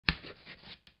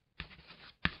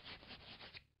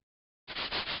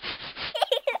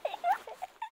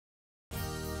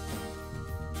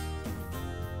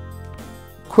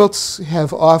Quilts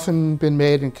have often been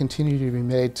made and continue to be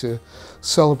made to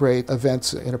celebrate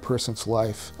events in a person's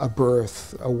life, a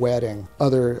birth, a wedding,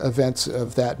 other events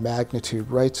of that magnitude,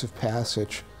 rites of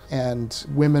passage. And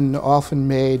women often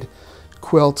made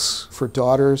quilts for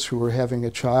daughters who were having a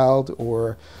child,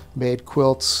 or made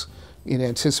quilts in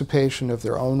anticipation of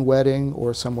their own wedding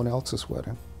or someone else's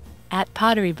wedding. At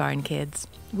Pottery Barn Kids,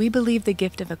 we believe the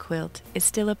gift of a quilt is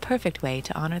still a perfect way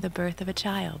to honor the birth of a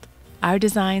child. Our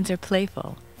designs are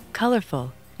playful,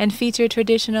 colorful, and feature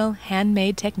traditional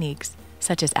handmade techniques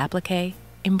such as applique,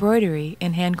 embroidery,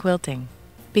 and hand quilting.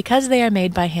 Because they are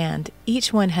made by hand,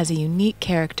 each one has a unique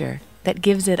character that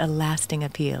gives it a lasting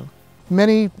appeal.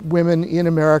 Many women in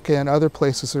America and other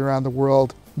places around the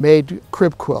world made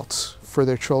crib quilts for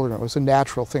their children. It was a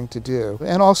natural thing to do,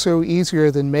 and also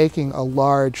easier than making a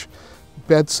large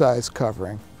bed-size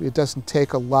covering. It doesn't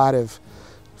take a lot of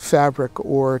fabric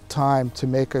or time to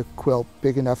make a quilt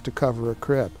big enough to cover a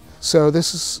crib. So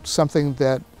this is something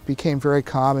that became very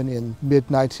common in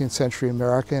mid-19th century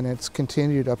America, and it's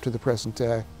continued up to the present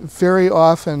day. Very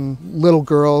often little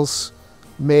girls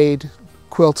made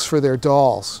quilts for their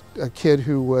dolls. A kid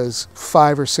who was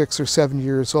 5 or 6 or 7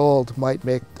 years old might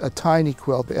make a tiny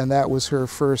quilt, and that was her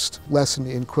first lesson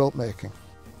in quilt making.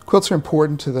 Quilts are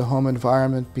important to the home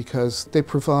environment because they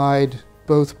provide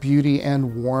both beauty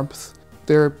and warmth.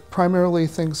 They're primarily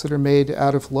things that are made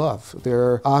out of love.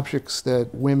 They're objects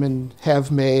that women have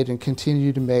made and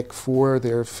continue to make for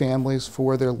their families,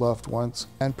 for their loved ones,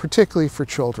 and particularly for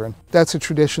children. That's a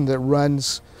tradition that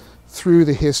runs through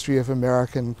the history of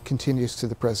America and continues to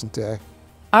the present day.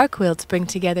 Our quilts bring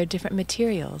together different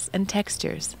materials and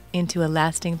textures into a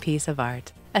lasting piece of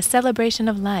art, a celebration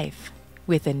of life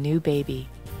with a new baby.